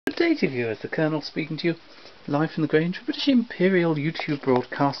day, viewers. The Colonel speaking to you live from the Grange for British Imperial YouTube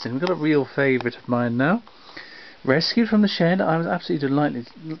Broadcasting. We've got a real favourite of mine now. Rescued from the shed. I was absolutely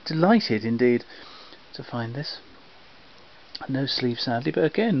delighted indeed to find this. No sleeve sadly, but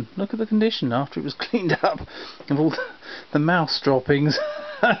again, look at the condition after it was cleaned up of all the mouse droppings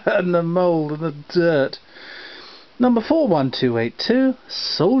and the mould and the dirt. Number 41282,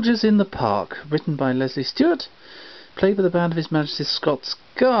 Soldiers in the Park, written by Leslie Stewart, played by the band of His Majesty's Scots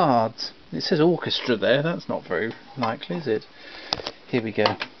Guards. It says orchestra there, that's not very likely, is it? Here we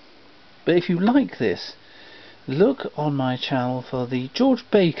go. But if you like this, look on my channel for the George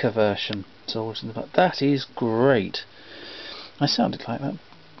Baker version, Soldiers in the Park. That is great. I sounded like that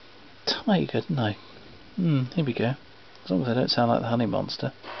tiger, didn't I? Here we go. As long as I don't sound like the honey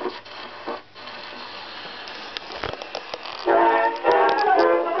monster.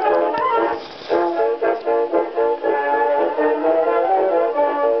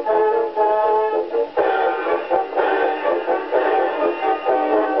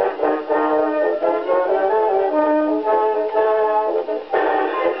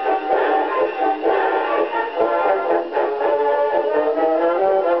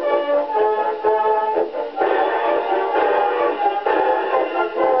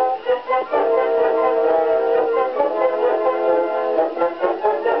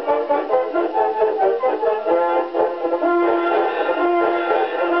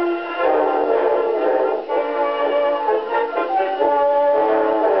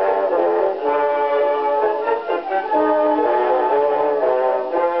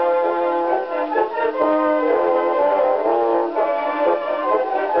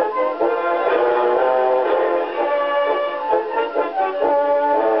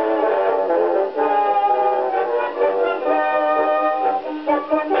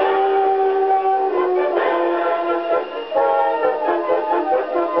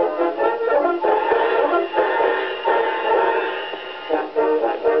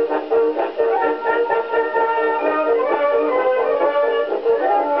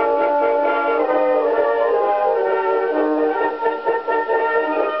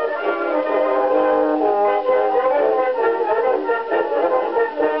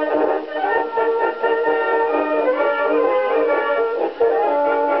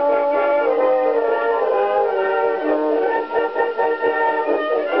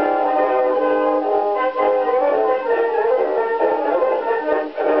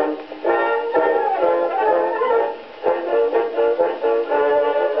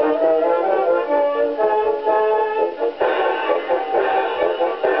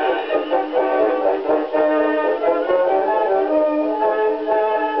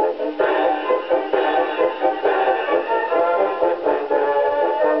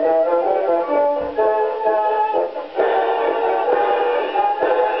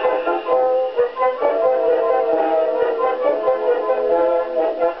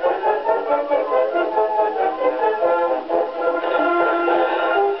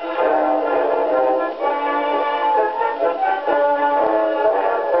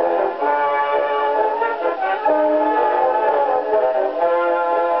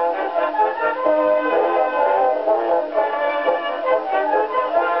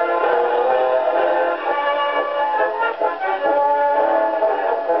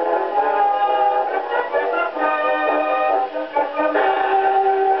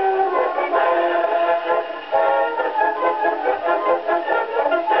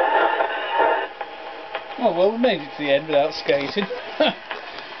 Oh well, we made it to the end without skating.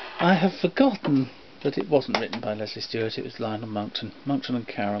 I have forgotten that it wasn't written by Leslie Stewart, it was Monckton and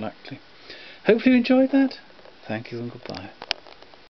Caryll actually. Hopefully you enjoyed that. Thank you and goodbye.